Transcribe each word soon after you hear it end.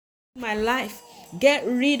my life. Get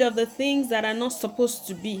rid of the things that are not supposed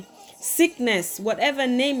to be. Sickness, whatever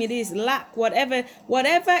name it is, lack, whatever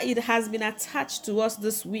it has been attached to us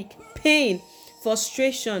this week, pain,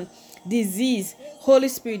 frustration, disease. Holy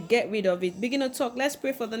Spirit, get rid of it. Begin to talk. Let's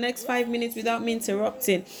pray for the next 5 minutes without me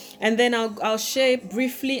interrupting, and then I'll share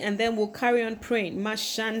briefly, and then we'll carry on praying.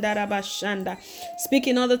 Mashanda rabashanda. Speak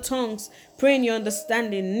in other tongues. Pray in your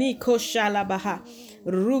understanding. Niko shalabaha.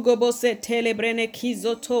 Rugobo se telebrene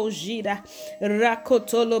kizoto jida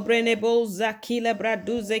rakotolo brene boza kila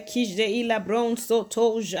braduze kije ila bronso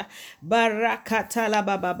toja barakata la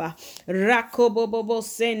bababa rakobobo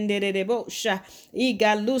sende de bosha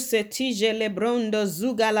igaluse tije lebrondo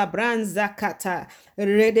zuga la branza kata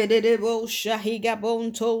rede de bosha higa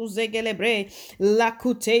bonto zegelebre la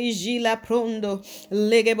kuteji la prondo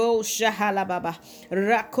legebo shahala baba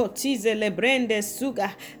rakotize lebrende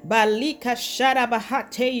suga balika sharaba. I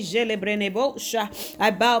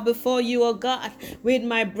bow before you, O God, with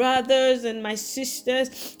my brothers and my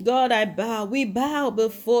sisters. God, I bow. We bow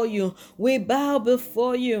before you. We bow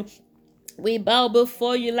before you. We bow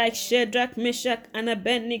before you like Shadrach, Meshach, and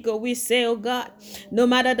Abednego. We say, oh God, no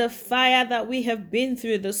matter the fire that we have been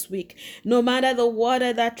through this week, no matter the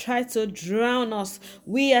water that tried to drown us,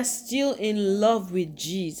 we are still in love with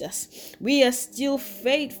Jesus. We are still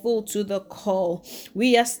faithful to the call.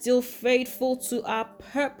 We are still faithful to our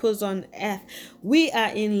purpose on earth. We are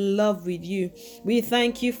in love with you. We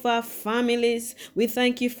thank you for our families. We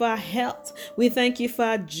thank you for our health. We thank you for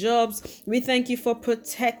our jobs. We thank you for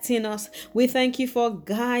protecting us. We thank you for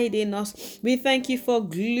guiding us. We thank you for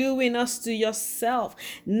gluing us to yourself,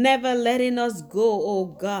 never letting us go, oh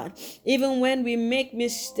God. Even when we make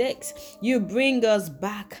mistakes, you bring us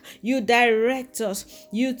back. You direct us.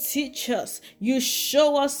 You teach us. You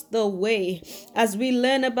show us the way. As we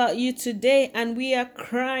learn about you today, and we are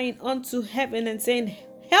crying unto heaven and saying,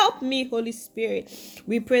 help me, Holy Spirit.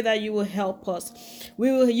 We pray that you will help us.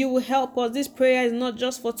 You will help us. This prayer is not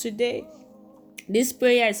just for today. This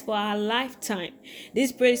prayer is for our lifetime.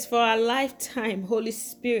 This prayer is for our lifetime. Holy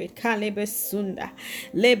Spirit, Kalebe Sunda,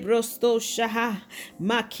 Lebrosto Shaha,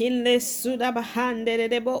 Makinle Suda Bahande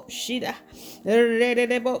Debo Shida,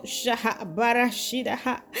 Redebo Shaha, Barashida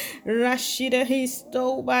Ha, Rashida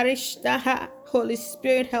Histo Barishtaha. Holy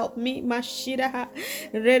Spirit, help me. Mashidaha,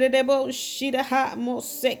 Redebo Shidaha,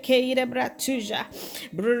 Mosekeide Bratuja,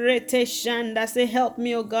 Brete Shanda. Say, help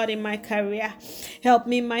me, oh God, in my career. Help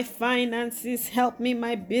me, my finances. Help me,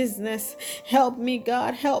 my business. Help me,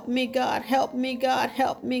 God. Help me, God. Help me, God.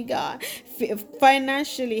 Help me, God.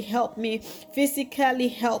 Financially, help me. Physically,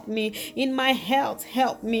 help me. In my health,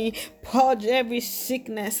 help me. Purge every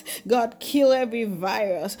sickness. God, kill every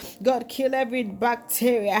virus. God, kill every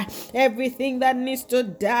bacteria. Everything that needs to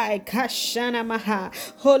die. Kashana Maha.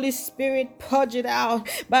 Holy Spirit, purge it out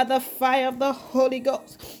by the fire of the Holy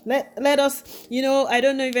Ghost. Let us, I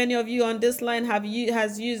don't know if any of you on this line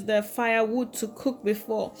has used the firewood to cook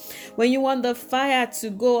before. When you want the fire to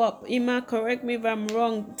go up, Ima, correct me if I'm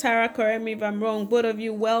wrong. Tara, correct me if I'm wrong. Both of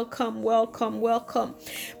you, welcome.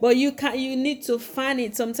 But you need to fan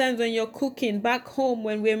it. Sometimes when you're cooking back home,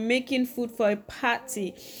 when we're making food for a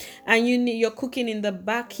party, and you're cooking in the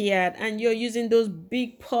backyard, and you're using those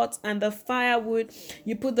big pots and the firewood,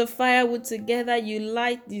 you put the firewood together, you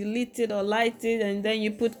light it, and then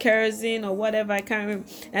you put kerosene or whatever, I can't remember,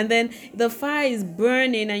 and then the fire is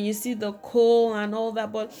burning and you see the coal and all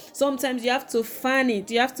that. But sometimes you have to fan it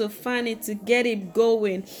to get it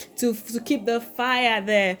going, to keep the fire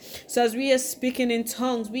there. So as we are speaking in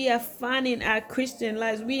tongues, we are fanning our Christian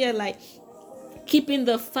lives. We are like keeping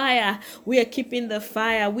the fire. We are keeping the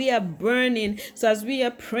fire. We are burning. So as we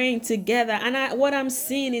are praying together, and what I'm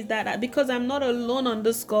seeing is that because I'm not alone on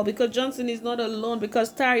this call, because Johnson is not alone,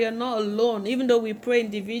 because Tara, you're not alone, even though we pray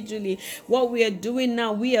individually, what we are doing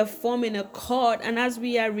now, we are forming a chord, and as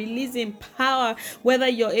we are releasing power, whether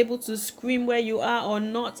you're able to scream where you are or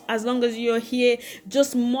not, as long as you're here,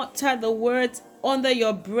 just mutter the words under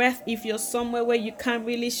your breath if you're somewhere where you can't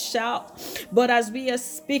really shout. But as we are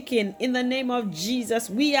speaking in the name of Jesus,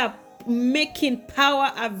 we are making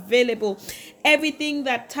power available. Everything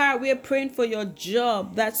that Tara, we're praying for your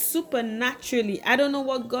job, that supernaturally, I don't know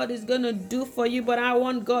what God is going to do for you, but I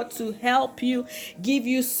want God to help you, give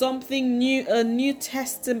you something new, a new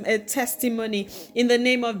testimony in the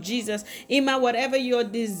name of Jesus. Ima, whatever you're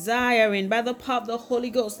desiring by the power of the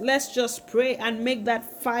Holy Ghost, let's just pray and make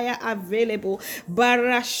that fire available.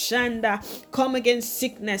 Barashanda, come against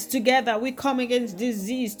sickness. Together we come against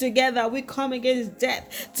disease. Together we come against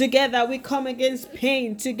death. Together we come against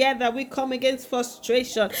pain. Together we come against against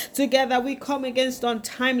frustration. Together we come against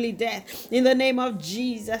untimely death. In the name of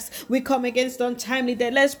Jesus, we come against untimely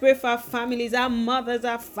death. Let's pray for our families, our mothers,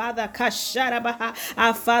 our father,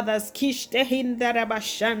 our fathers.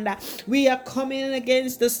 We are coming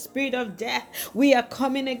against the spirit of death. We are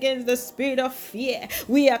coming against the spirit of fear.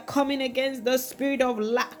 We are coming against the spirit of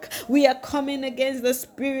lack. We are coming against the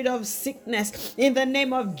spirit of sickness. In the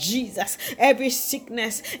name of Jesus, every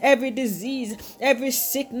sickness, every disease, every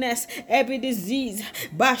sickness, every disease.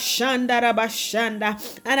 Bashanda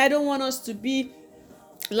rabashanda. And I don't want us to be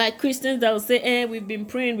like Christians that will say, we've been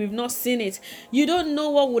praying, we've not seen it. You don't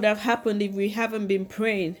know what would have happened if we haven't been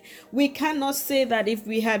praying. We cannot say that if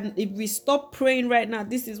we stop praying right now,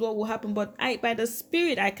 this is what will happen. But by the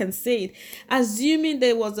Spirit, I can say it. Assuming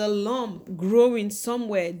there was a lump growing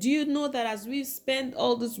somewhere, do you know that as we spend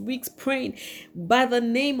all these weeks praying, by the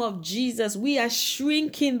name of Jesus, we are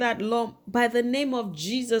shrinking that lump. By the name of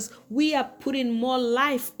Jesus, we are putting more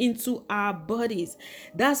life into our bodies.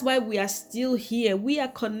 That's why we are still here. We are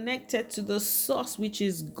connected to the source, which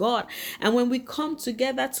is God. And when we come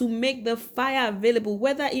together to make the fire available,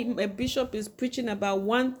 whether a bishop is preaching about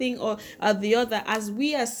one thing or the other, as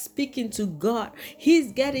we are speaking to God,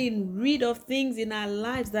 he's getting rid of things in our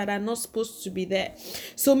lives that are not supposed to be there.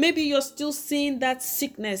 So maybe you're still seeing that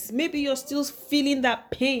sickness. Maybe you're still feeling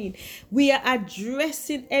that pain. We are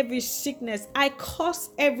addressing every sickness. I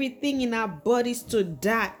cause everything in our bodies to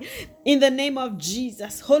die. In the name of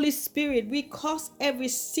Jesus, Holy Spirit, we cause every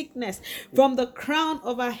sickness from the crown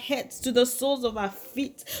of our heads to the soles of our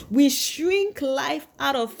feet. We shrink life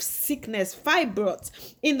out of sickness, fibroids,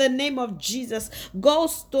 in the name of Jesus,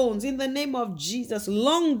 gallstones, in the name of Jesus,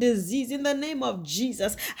 lung disease, in the name of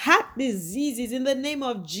Jesus, heart diseases, in the name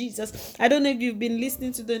of Jesus. I don't know if you've been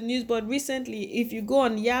listening to the news, but recently, if you go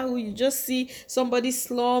on Yahoo, you just see somebody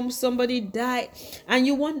slump, somebody died, and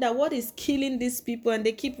you wonder what is killing these people, and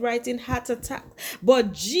they keep writing heart attack.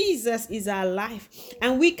 But Jesus is our life,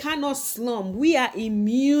 and we cannot slump. We are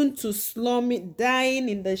immune to slumping, dying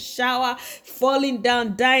in the shower, falling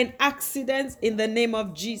down, dying accidents in the name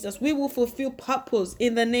of Jesus. We will fulfill purpose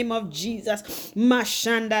in the name of Jesus.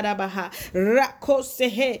 Mashandarabaha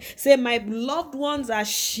Rakosehe. Say, my loved ones are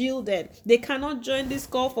shielded. They cannot join this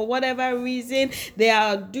call for whatever reason. They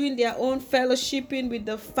are doing their own fellowshipping with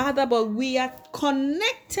the Father, but we are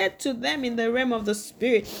connected to them in the realm of the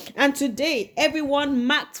Spirit. And today, everyone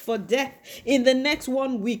marked for death in the next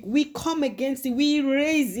 1 week, we come against it. We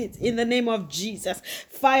erase it in the name of Jesus.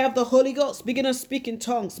 Fire of the Holy Ghost, begin to speak in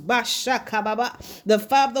tongues. Bashakababa. The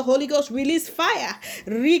fire of the Holy Ghost, release fire.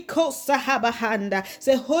 Riko sahabahanda.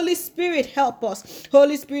 Say, Holy Spirit, help us.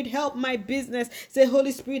 Holy Spirit, help my business. Say,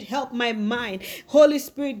 Holy Spirit, help my mind. Holy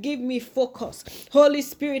Spirit, give me focus. Holy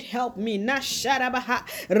Spirit, help me. Nasharabaha.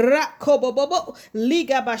 Rakobobobo.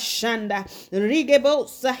 Ligabashanda. Rigebo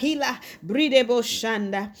sahila. Bridebo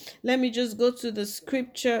shanda. Let me just go to the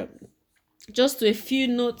scripture, just to a few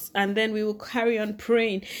notes, and then we will carry on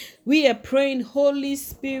praying. We are praying, Holy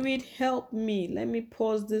Spirit, help me. Let me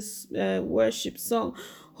pause this worship song.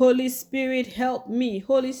 Holy Spirit, help me.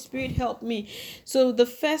 Holy Spirit, help me. So the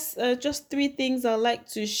first, just 3 things I'd like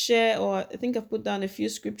to share, or I think I've put down a few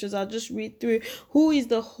scriptures. I'll just read through. Who is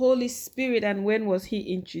the Holy Spirit and when was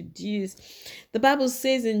he introduced? The Bible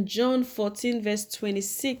says in John 14 verse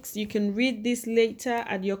 26, you can read this later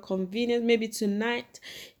at your convenience, maybe tonight.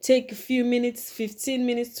 Take a few minutes, 15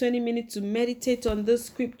 minutes, 20 minutes to meditate on this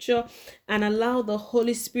scripture and allow the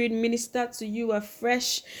Holy Spirit minister to you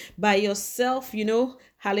afresh by yourself,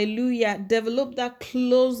 Hallelujah. Develop that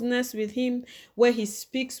closeness with him where he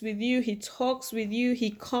speaks with you, he talks with you,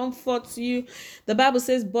 he comforts you. The Bible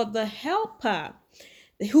says, but the helper,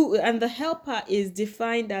 the helper is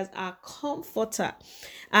defined as our comforter,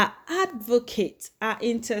 our advocate, our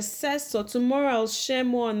intercessor. Tomorrow I'll share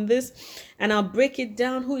more on this and I'll break it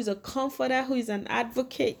down. Who is a comforter? Who is an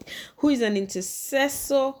advocate? Who is an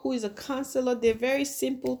intercessor? Who is a counselor? They're very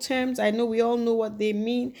simple terms. I know we all know what they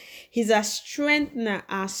mean. He's our strengthener,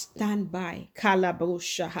 our standby.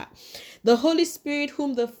 Kalaboshaha. The Holy Spirit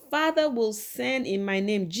whom the Father will send in my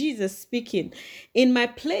name, Jesus speaking, in my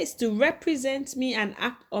place to represent me and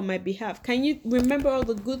act on my behalf. Can you remember all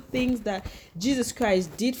the good things that Jesus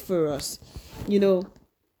Christ did for us?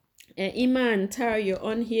 Ima and Tara, you're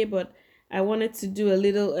on here, but I wanted to do a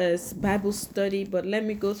little Bible study, but let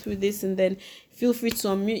me go through this and then feel free to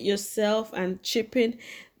unmute yourself and chip in.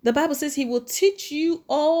 The Bible says he will teach you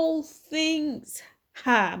all things.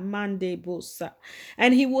 Mande bosa.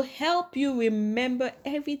 And he will help you remember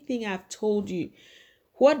everything I've told you.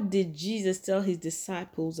 What did Jesus tell his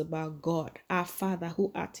disciples about God? Our Father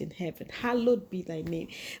who art in heaven, hallowed be thy name.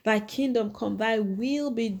 Thy kingdom come, thy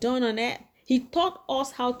will be done on earth. He taught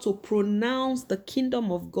us how to pronounce the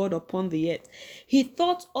kingdom of God upon the earth. He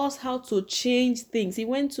taught us how to change things. He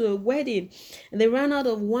went to a wedding and they ran out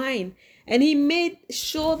of wine, and he made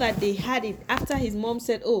sure that they had it after his mom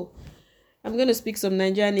said, "Oh, I'm going to speak some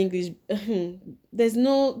Nigerian English. There's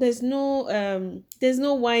no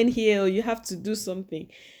wine here, or you have to do something."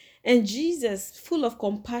 And Jesus, full of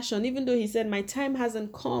compassion, even though he said, "My time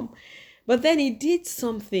hasn't come," but then he did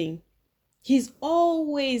something. He's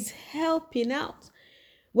always helping out.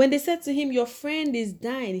 When they said to him, "Your friend is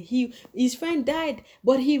dying," his friend died,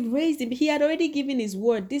 but he raised him. He had already given his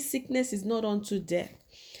word. This sickness is not unto death.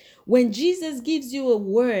 When Jesus gives you a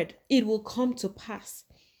word, it will come to pass.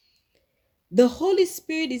 The Holy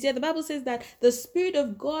Spirit is here. The Bible says that the Spirit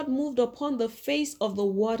of God moved upon the face of the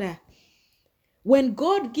water. When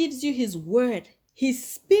God gives you his word, his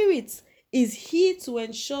Spirit is here to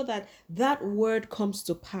ensure that that word comes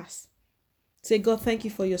to pass. Say, "God, thank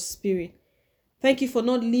you for your Spirit. Thank you for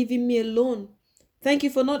not leaving me alone. Thank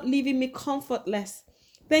you for not leaving me comfortless.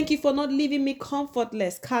 Thank you for not leaving me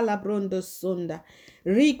comfortless." Kalabrondo sonda.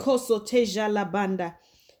 Riko soteja labanda.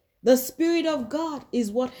 The Spirit of God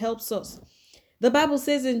is what helps us. The Bible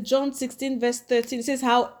says in John 16 verse 13, it says,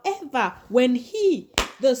 "However, when he,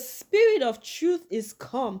 the Spirit of truth, is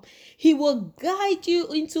come, he will guide you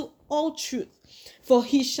into all truth. For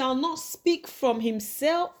he shall not speak from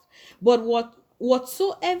himself, but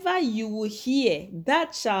whatsoever you will hear,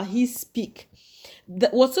 that shall he speak.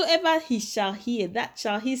 Whatsoever he shall hear, that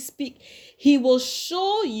shall he speak. He will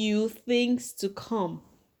show you things to come."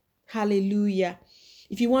 Hallelujah.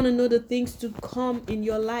 If you want to know the things to come in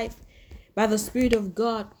your life by the Spirit of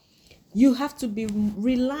God, you have to be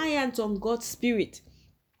reliant on God's Spirit.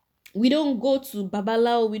 We don't go to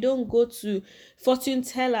Babalao, we don't go to fortune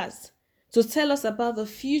tellers to tell us about the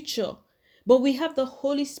future. But we have the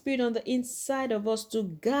Holy Spirit on the inside of us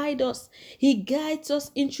to guide us. He guides us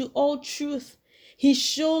into all truth. He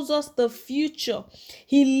shows us the future.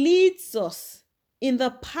 He leads us in the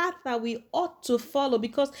path that we ought to follow,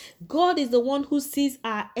 because God is the one who sees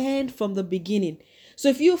our end from the beginning. So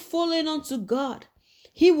if you're following on to God,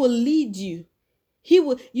 he will lead you. He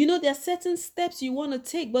will, there are certain steps you want to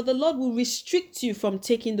take, but the Lord will restrict you from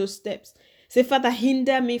taking those steps. Say, "Father,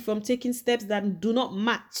 hinder me from taking steps that do not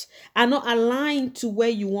match, are not aligned to where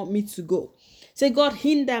you want me to go." Say, "God,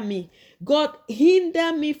 hinder me. God,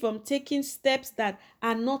 hinder me from taking steps that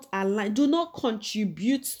are not aligned, do not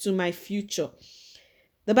contribute to my future."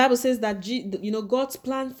 The Bible says that God's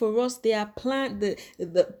plan for us, they are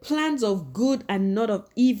the plans of good and not of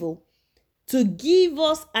evil, to give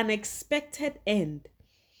us an expected end.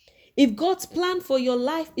 If God's plan for your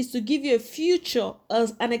life is to give you a future,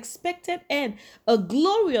 an expected end, a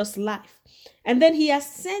glorious life, and then he has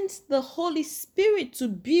sent the Holy Spirit to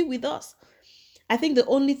be with us, I think the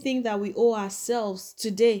only thing that we owe ourselves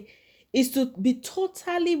today is to be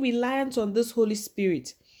totally reliant on this Holy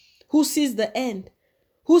Spirit, who sees the end,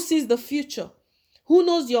 who sees the future, who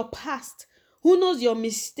knows your past, who knows your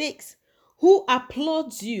mistakes, who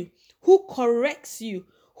applauds you, who corrects you,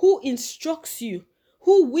 who instructs you,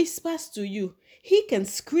 who whispers to you. He can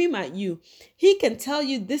scream at you. He can tell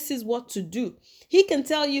you this is what to do. He can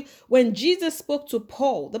tell you, when Jesus spoke to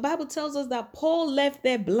Paul, the Bible tells us that Paul left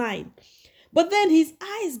there blind, but then his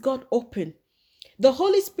eyes got open. The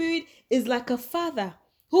Holy Spirit is like a father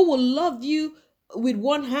who will love you with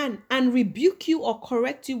one hand and rebuke you or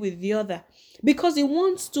correct you with the other, because he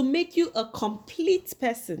wants to make you a complete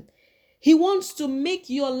person. He wants to make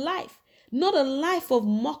your life not a life of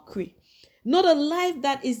mockery, not a life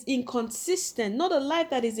that is inconsistent, not a life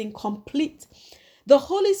that is incomplete. The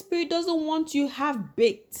Holy Spirit doesn't want you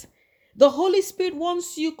half-baked. The Holy Spirit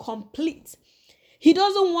wants you complete. He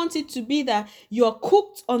doesn't want it to be that you're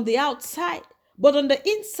cooked on the outside, but on the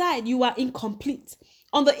inside you are incomplete.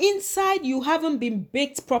 On the inside you haven't been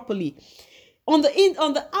baked properly. On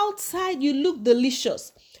the outside you look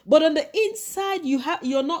delicious, but on the inside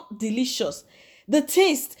you're not delicious. The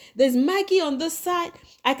taste, there's Maggi on this side,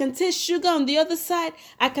 I can taste sugar on the other side,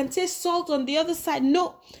 I can taste salt on the other side.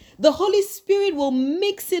 No, the Holy Spirit will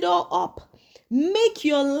mix it all up, make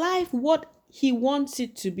your life what he wants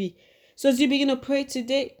it to be. So as you begin to pray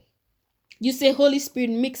today, you say, "Holy Spirit,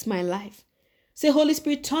 mix my life." Say, "Holy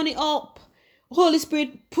Spirit, turn it up." Holy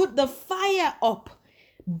Spirit, put the fire up,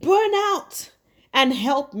 burn out, and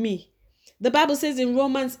help me. The Bible says in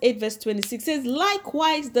Romans 8 verse 26, says,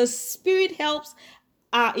 "Likewise, the Spirit helps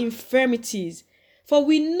our infirmities, for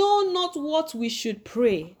we know not what we should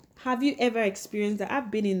pray." Have you ever experienced that? I've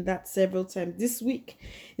been in that several times this week.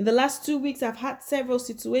 In the last 2 weeks, I've had several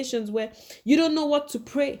situations where you don't know what to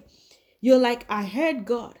pray. You're like, "I heard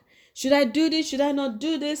God." Should I do this? Should I not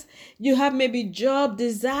do this? You have maybe job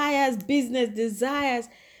desires, business desires,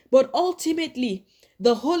 but ultimately,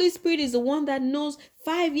 the Holy Spirit is the one that knows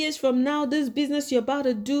 5 years from now, this business you're about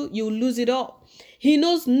to do, you'll lose it all. He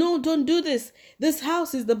knows, no, don't do this. This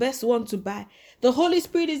house is the best one to buy. The Holy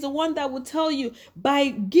Spirit is the one that will tell you by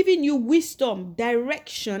giving you wisdom,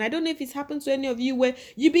 direction. I don't know if it's happened to any of you where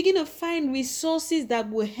you begin to find resources that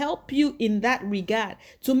will help you in that regard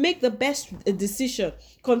to make the best decision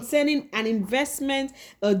concerning an investment,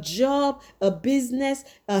 a job, a business,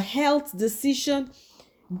 a health decision.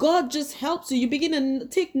 God just helps you. You begin to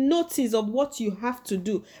take notice of what you have to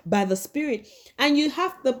do by the Spirit, and you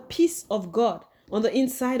have the peace of God on the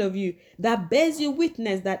inside of you that bears you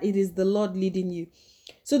witness that it is the Lord leading you.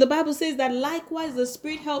 So the Bible says that likewise the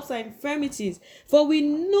Spirit helps our infirmities, for we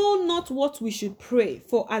know not what we should pray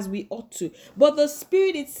for as we ought to, but the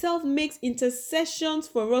Spirit itself makes intercessions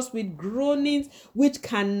for us with groanings which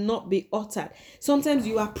cannot be uttered. Sometimes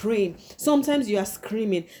you are praying, sometimes you are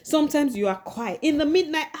screaming, sometimes you are quiet. In the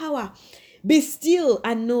midnight hour, be still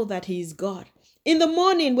and know that He is God. In the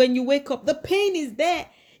morning when you wake up, the pain is there.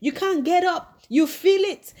 You can't get up. You feel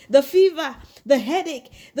it, the fever, the headache,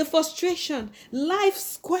 the frustration,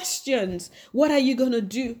 life's questions. What are you going to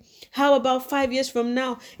do? How about 5 years from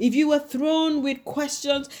now? If you were thrown with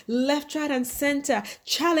questions left, right, and center,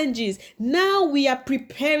 challenges, now we are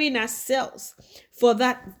preparing ourselves for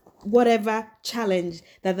that whatever challenge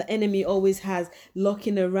that the enemy always has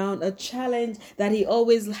lurking around, a challenge that he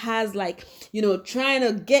always has, like, trying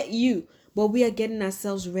to get you, but we are getting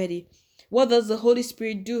ourselves ready. What does the Holy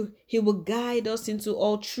Spirit do? He will guide us into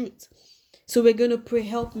all truth. So we're going to pray,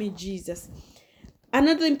 help me, Jesus.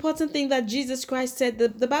 Another important thing that Jesus Christ said,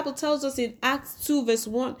 the Bible tells us in Acts 2 verse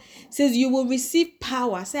 1, says you will receive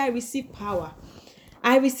power. Say, I receive power.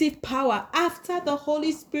 I receive power. After the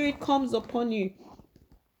Holy Spirit comes upon you,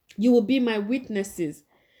 you will be my witnesses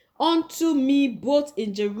unto me both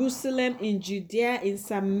in Jerusalem, in Judea, in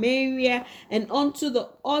Samaria, and unto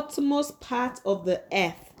the uttermost part of the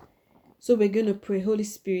earth. So we're going to pray, Holy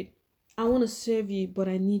Spirit, I want to serve you, but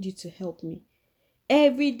I need you to help me.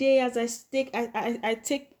 Every day as I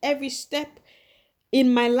take every step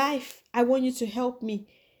in my life, I want you to help me.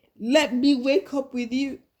 Let me wake up with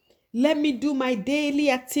you. Let me do my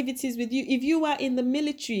daily activities with you. If you are in the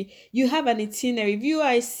military, you have an itinerary. If you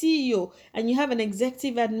are a CEO and you have an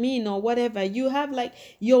executive admin or whatever, you have like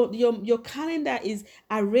your calendar is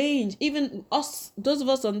arranged. Even us, those of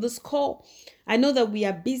us on this call, I know that we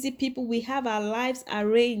are busy people. We have our lives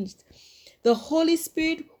arranged. The Holy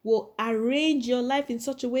Spirit will arrange your life in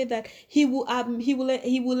such a way that He will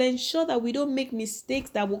ensure that we don't make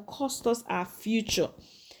mistakes that will cost us our future,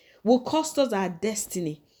 will cost us our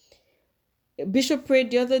destiny. Bishop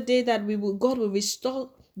prayed the other day that God will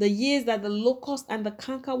restore the years that the locust and the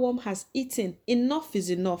cankerworm has eaten. Enough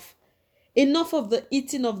is enough. Enough of the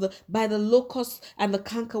eating by the locust and the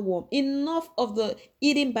cankerworm. Enough of the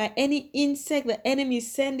eating by any insect the enemy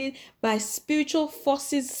is sending, by spiritual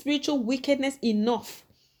forces, spiritual wickedness. Enough.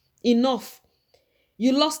 Enough.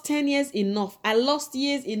 You lost 10 years, enough. I lost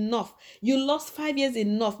years, enough. You lost 5 years,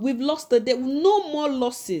 enough. We've lost the day. No more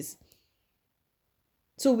losses.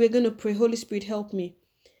 So we're going to pray, Holy Spirit, help me.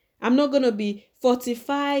 I'm not going to be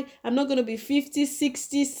 45. I'm not going to be 50,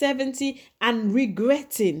 60, 70 and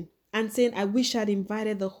regretting and saying, I wish I'd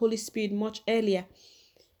invited the Holy Spirit much earlier.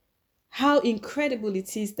 How incredible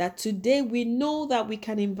it is that today we know that we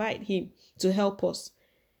can invite Him to help us.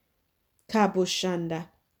 Kabo Shanda.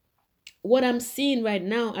 What I'm seeing right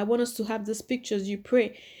now, I want us to have these pictures. You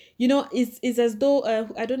pray. It's as though,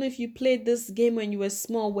 I don't know if you played this game when you were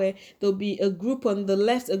small, where there'll be a group on the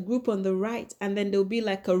left, a group on the right, and then there'll be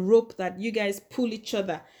like a rope that you guys pull each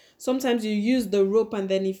other. Sometimes you use the rope, and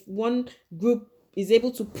then if one group is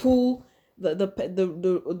able to pull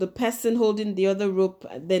the person holding the other rope,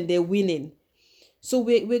 then they're winning. So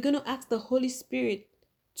we're going to ask the Holy Spirit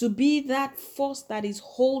to be that force that is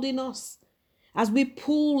holding us as we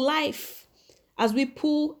pull life, as we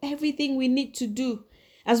pull everything we need to do,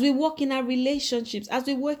 as we walk in our relationships, as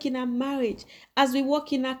we work in our marriage, as we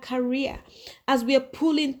work in our career, as we are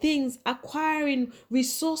pulling things, acquiring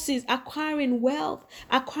resources, acquiring wealth,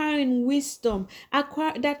 acquiring wisdom,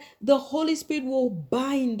 that the Holy Spirit will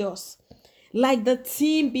bind us. Like the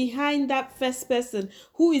team behind that first person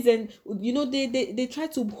who is they try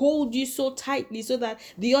to hold you so tightly so that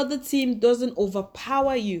the other team doesn't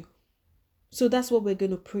overpower you. So that's what we're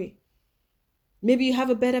going to pray. Maybe you have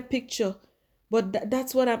a better picture, but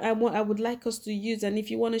that's what I would like us to use. And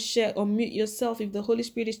if you want to share, or mute yourself if the Holy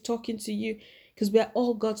Spirit is talking to you, because we are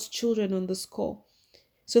all God's children on this call.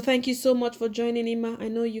 So thank you so much for joining, Ima. I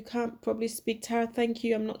know you can't probably speak, Tara. Thank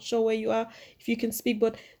you. I'm not sure where you are, if you can speak,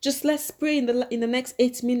 but just let's pray in the next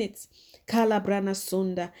 8 minutes. Kala brana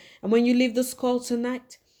sonda. And when you leave this call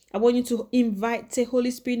tonight, I want you to invite, say, Holy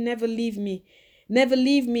Spirit, never leave me. Never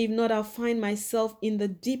leave me. If not, I'll find myself in the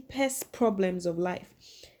deepest problems of life.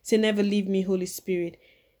 Say, never leave me, Holy Spirit.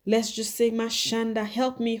 Let's just say, Mashanda,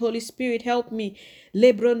 help me, Holy Spirit, help me.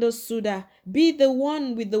 Lebrondo Suda, be the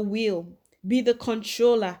one with the wheel, be the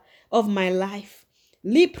controller of my life.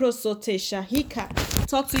 Liprosote Shahika.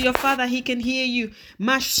 Talk to your father, he can hear you.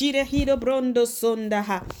 Mashire hido brondo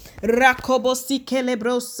sondaha. Rakobo sikele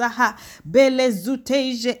brosaha. Bele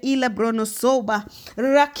zuteje ila brono soba.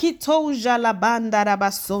 Rakitoja la banda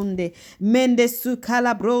rabasonde. Mende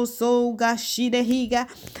sukala brosoga shide higa.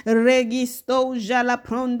 Registoja la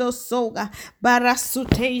prondo soga.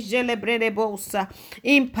 Barasuteje le brede bosa.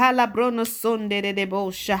 Impala brono sonde de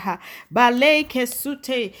boshaha. Bale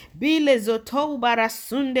kesute. Bile zoto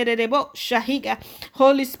barasunde de boshahiga.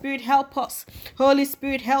 Holy Spirit, help us. Holy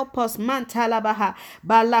Spirit, help us. Mantalabaha.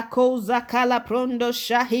 Balakoza kala prondo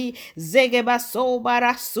shahi. Zegebaso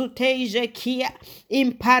barasuteje kia.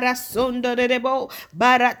 Impara sondo de debo.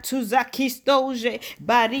 Baratuza kistoje.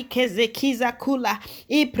 Barikeze kiza kula.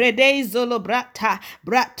 Iprede zolobrata.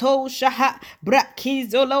 Brato shaha.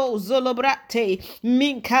 Brakizolo zolobrate.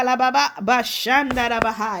 Minkalababa bashandara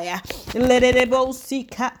bahaya. Ledebo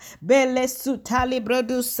sika. Bele sutali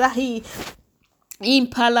brodu sahi.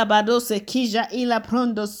 Impalabadose kija ila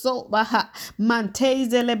prondo so baha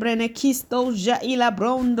manteze lebrene kisto ja ila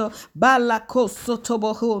brondo bala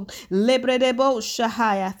kosotobohun lebredebo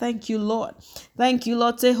shahaya. Thank you, Lord. Thank you,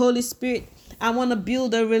 Lord. Say, Holy Spirit, I want to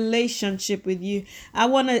build a relationship with you. I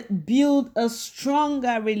want to build a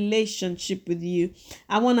stronger relationship with you.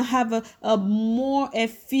 I want to have a more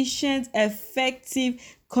efficient, effective,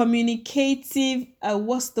 communicative,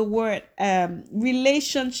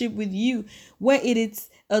 relationship with you, where it is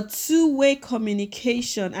a two-way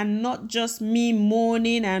communication and not just me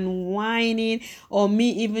moaning and whining or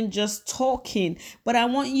me even just talking. But I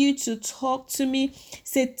want you to talk to me.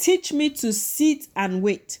 Say, teach me to sit and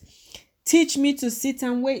wait. Teach me to sit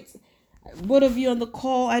and wait. Both of you on the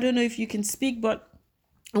call, I don't know if you can speak, but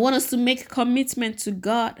I want us to make a commitment to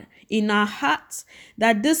God in our hearts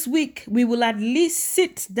that this week we will at least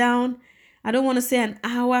sit down. I don't want to say an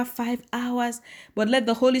hour, 5 hours, but let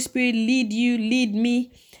the Holy Spirit lead you, lead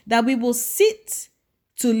me, that we will sit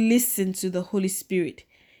to listen to the Holy Spirit.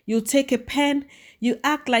 You'll take a pen, you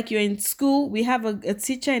act like you're in school. We have a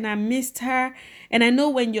teacher and I missed her. And I know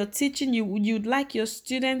when you're teaching, you'd like your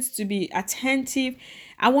students to be attentive.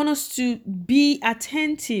 I want us to be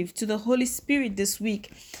attentive to the Holy Spirit this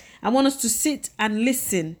week. I want us to sit and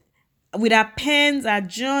listen with our pens, our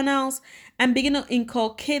journals, and begin to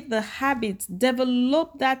inculcate the habits,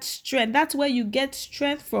 develop that strength. That's where you get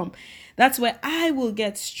strength from. That's where I will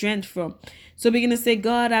get strength from. So begin to say,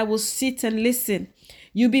 God, I will sit and listen.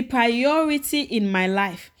 You be priority in my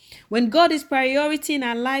life. When God is priority in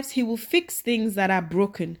our lives, He will fix things that are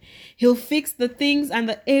broken. He'll fix the things and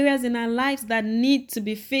the areas in our lives that need to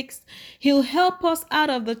be fixed. He'll help us out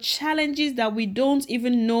of the challenges that we don't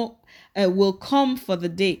even know will come for the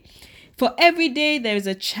day. For every day, there is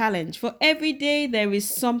a challenge. For every day, there is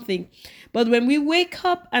something. But when we wake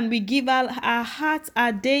up and we give our hearts,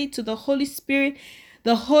 our day to the Holy Spirit,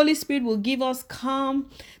 the Holy Spirit will give us calm.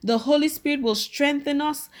 The Holy Spirit will strengthen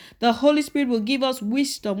us. The Holy Spirit will give us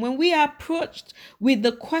wisdom. When we are approached with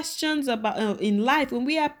the questions about in life, when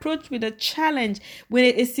we are approached with a challenge, when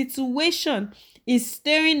a situation is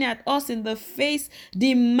staring at us in the face,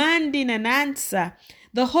 demanding an answer,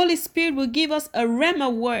 the Holy Spirit will give us a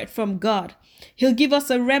rhema word from God. He'll give us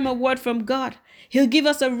a rhema word from God. He'll give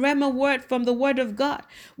us a rhema word from the word of God.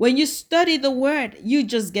 When you study the word, you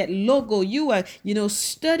just get logo. You are,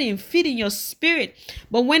 studying, feeding your spirit.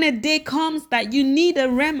 But when a day comes that you need a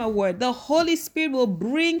rhema word, the Holy Spirit will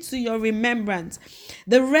bring to your remembrance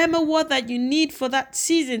the rhema word that you need for that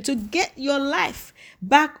season to get your life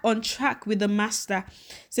back on track with the Master.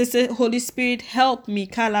 Say, Holy Spirit, help me,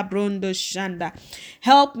 Kalabrondo Shanda.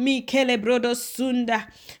 Help me, Kelebrodo Sunda.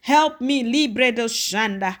 Help me, Libredo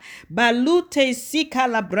Shanda. Balute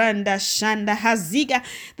Sikalabranda Shanda Haziga.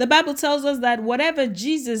 The Bible tells us that whatever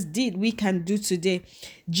Jesus did, we can do today.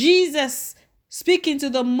 Jesus speaking to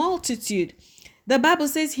the multitude. The Bible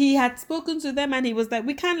says he had spoken to them and he was like,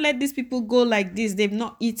 we can't let these people go like this. They've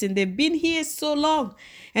not eaten. They've been here so long.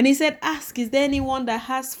 And he said, ask, is there anyone that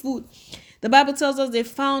has food? The Bible tells us they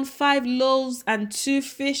found 5 loaves and 2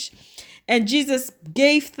 fish. And Jesus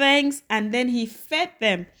gave thanks and then he fed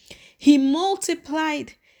them. He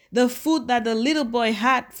multiplied the food that the little boy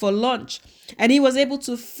had for lunch, and he was able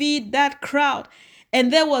to feed that crowd.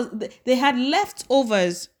 And they had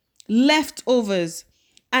leftovers.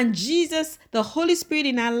 And Jesus, the Holy Spirit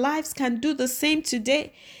in our lives, can do the same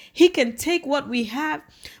today. He can take what we have,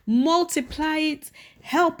 multiply it,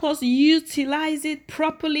 help us utilize it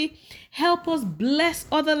properly, help us bless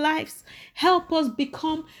other lives, help us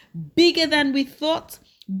become bigger than we thought,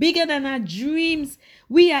 bigger than our dreams.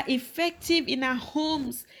 We are effective in our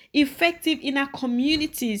homes, effective in our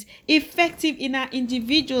communities, effective in our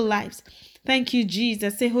individual lives. Thank you,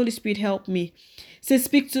 Jesus. Say, Holy Spirit, help me. Say,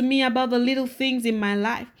 speak to me about the little things in my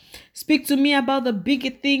life. Speak to me about the bigger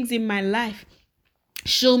things in my life.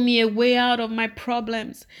 Show me a way out of my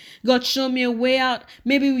problems. God, show me a way out.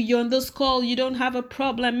 Maybe you're on this call, you don't have a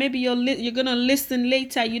problem. Maybe you're going to listen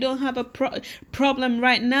later. You don't have a problem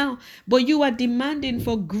right now, but you are demanding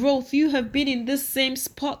for growth. You have been in this same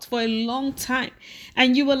spot for a long time,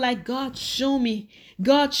 and you were like, God, show me.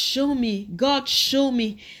 God, show me. God, show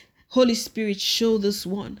me. Holy Spirit, show this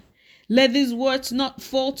one. Let these words not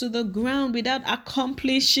fall to the ground without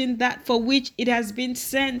accomplishing that for which it has been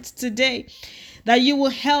sent today. That you will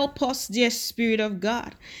help us, dear Spirit of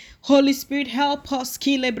God. Holy Spirit, help us.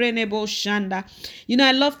 You know,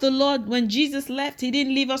 I love the Lord. When Jesus left, he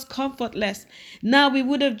didn't leave us comfortless. Now we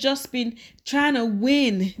would have just been trying to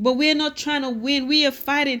win, but we're not trying to win. We are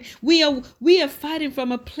fighting. We are fighting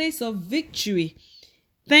from a place of victory.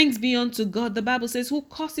 Thanks be unto God. The Bible says, who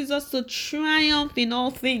causes us to triumph in all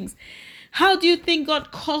things. How do you think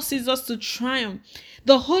God causes us to triumph?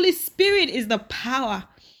 The Holy Spirit is the power.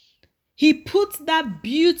 He puts that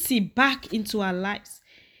beauty back into our lives.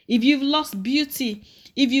 If you've lost beauty,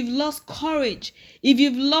 if you've lost courage, if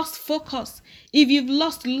you've lost focus, if you've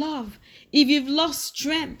lost love, if you've lost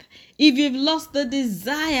strength, if you've lost the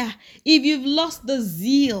desire, if you've lost the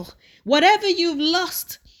zeal, whatever you've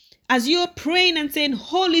lost, as you're praying and saying,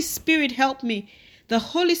 Holy Spirit, help me, the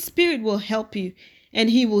Holy Spirit will help you and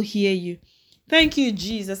he will hear you. Thank you,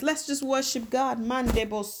 Jesus. Let's just worship God.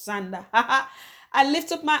 Mandebo Sanda. I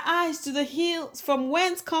lift up my eyes to the hills. From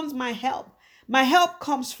whence comes my help? My help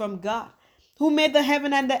comes from God, who made the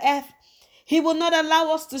heaven and the earth. He will not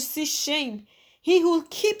allow us to see shame. He who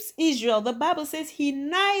keeps Israel, the Bible says he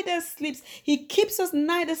neither sleeps. He keeps us,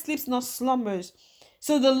 neither sleeps nor slumbers.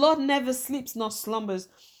 So the Lord never sleeps nor slumbers.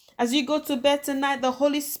 As you go to bed tonight, the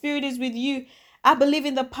Holy Spirit is with you. I believe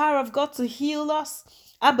in the power of God to heal us.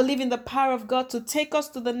 I believe in the power of God to take us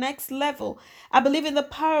to the next level. I believe in the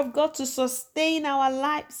power of God to sustain our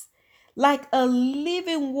lives like a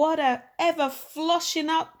living water, ever flushing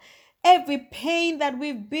out every pain that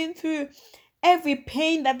we've been through, every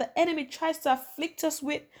pain that the enemy tries to afflict us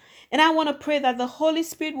with. And I want to pray that the Holy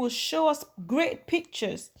Spirit will show us great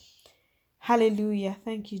pictures. Hallelujah.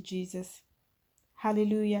 Thank you, Jesus.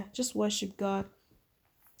 Hallelujah. Just worship God.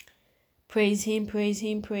 Praise him, praise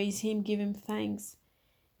him, praise him. Give him thanks.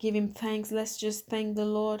 Give him thanks. Let's just thank the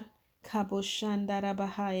Lord. Kabo Shandara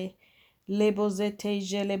Bahai. Lebozete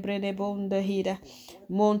jelebrede bonda hida.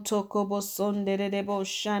 Monto kobo sondere debo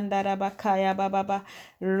Shandara Bakaya Baba.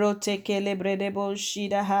 Rote kelebrede bo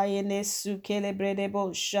shida hayene su kelebrede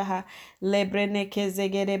bo shaha. Lebrene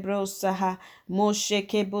kezegede bro saha. Moshe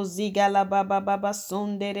kebo zigala baba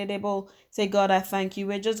sondere debo. Say, God, I thank you.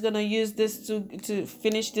 We're just going to use this to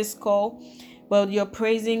finish this call. Well, you're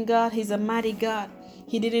praising God. He's a mighty God.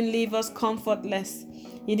 He didn't leave us comfortless.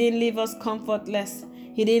 He didn't leave us comfortless.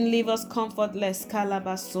 He didn't leave us comfortless.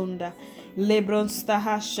 Kalabasunda. Lebron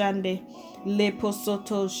staha shande.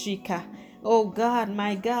 Leposoto shika. Oh God,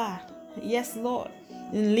 my God. Yes, Lord.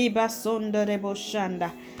 Liba sonda rebo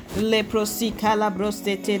shanda. Leprosi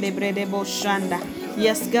kalabroste telebre rebo shanda.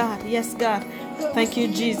 Yes, God. Yes, God. Thank you,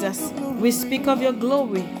 Jesus. We speak of your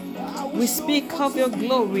glory. We speak of your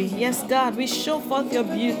glory. Yes, God. We show forth your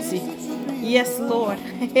beauty. Yes, Lord.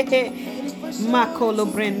 Makolo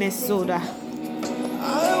brene soda.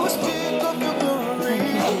 I will speak of your glory. Thank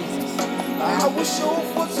you, Jesus. I will show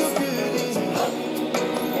forth your beauty.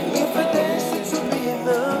 And if I dance, it will be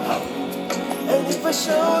enough. And if I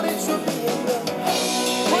shout, it will be enough.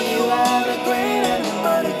 For you are the great and the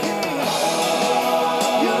mighty King.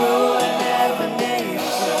 You rule in heaven and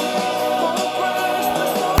on Christ the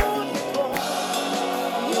stone throne.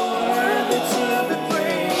 You are worthy to be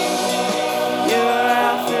praised. You are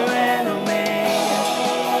Alpha and Omega.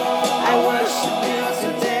 I worship you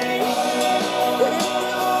today. If you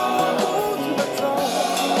are go to the throne,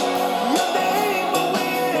 your name will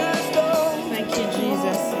restore. Thank you,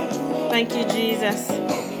 Jesus. Thank you, Jesus.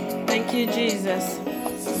 Thank you, Jesus.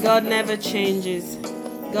 God never changes.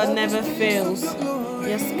 God never fails.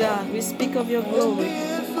 Yes, God. We speak of your glory.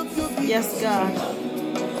 Yes, God.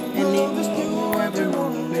 love is new every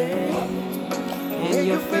morning, and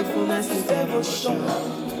your faithfulness is ever sure.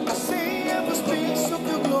 I see every space of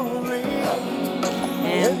your glory,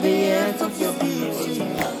 and the end of your beauty.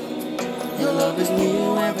 Your love is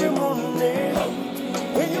new every morning,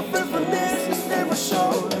 and your faithfulness is never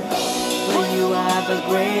sure. For you are the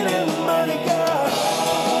great and mighty God,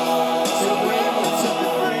 so grateful to be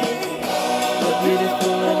free. The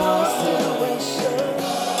beautiful in all situation,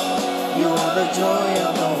 you are the joy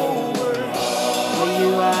of the whole world. For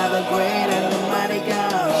you are the great and the mighty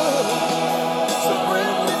God, so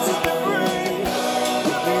grateful to be free.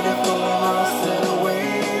 The beautiful in all situation.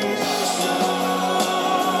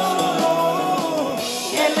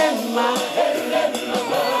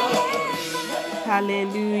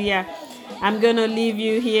 Hallelujah. I'm going to leave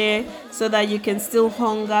you here so that you can still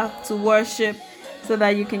hunger to worship, so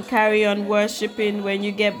that you can carry on worshiping when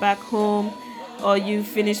you get back home or you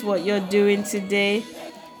finish what you're doing today.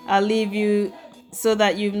 I'll leave you so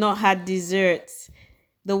that you've not had desserts.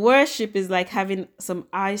 The worship is like having some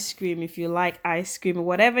ice cream, if you like ice cream, or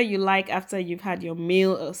whatever you like after you've had your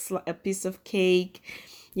meal, a piece of cake,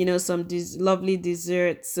 some lovely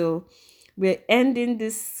dessert. So we're ending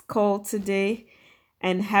this call today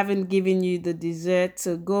and haven't given you the dessert.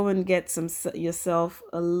 So go and get yourself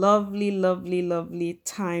a lovely, lovely, lovely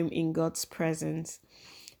time in God's presence.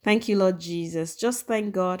 Thank you, Lord Jesus. Just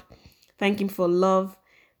thank God. Thank Him for love.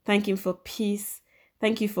 Thank Him for peace.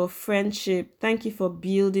 Thank you for friendship. Thank you for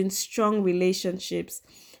building strong relationships.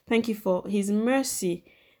 Thank you for His mercy.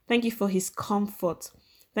 Thank you for His comfort.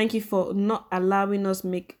 Thank you for not allowing us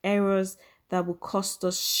make errors that will cost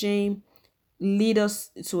us shame, lead us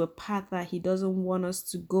to a path that He doesn't want us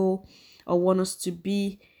to go or want us to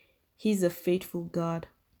be. He's a faithful God.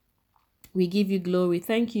 We give you glory.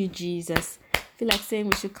 Thank you, Jesus. I feel like saying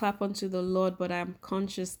we should clap unto the Lord, but I'm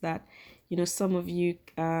conscious that, some of you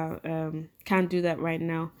can't do that right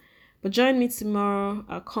now. But join me tomorrow.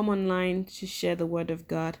 I'll come online to share the word of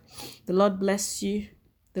God. The Lord bless you.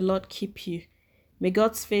 The Lord keep you. May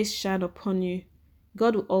God's face shine upon you.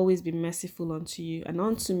 God will always be merciful unto you and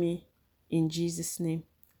unto me in Jesus' name.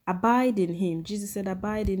 Abide in Him. Jesus said,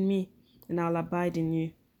 abide in me and I'll abide in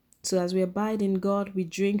you. So as we abide in God, we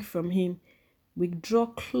drink from Him. We draw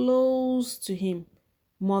close to Him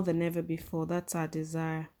more than ever before. That's our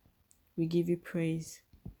desire. We give you praise.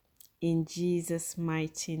 In Jesus'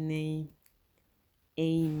 mighty name.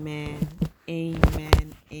 Amen.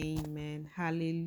 Amen. Amen. Hallelujah.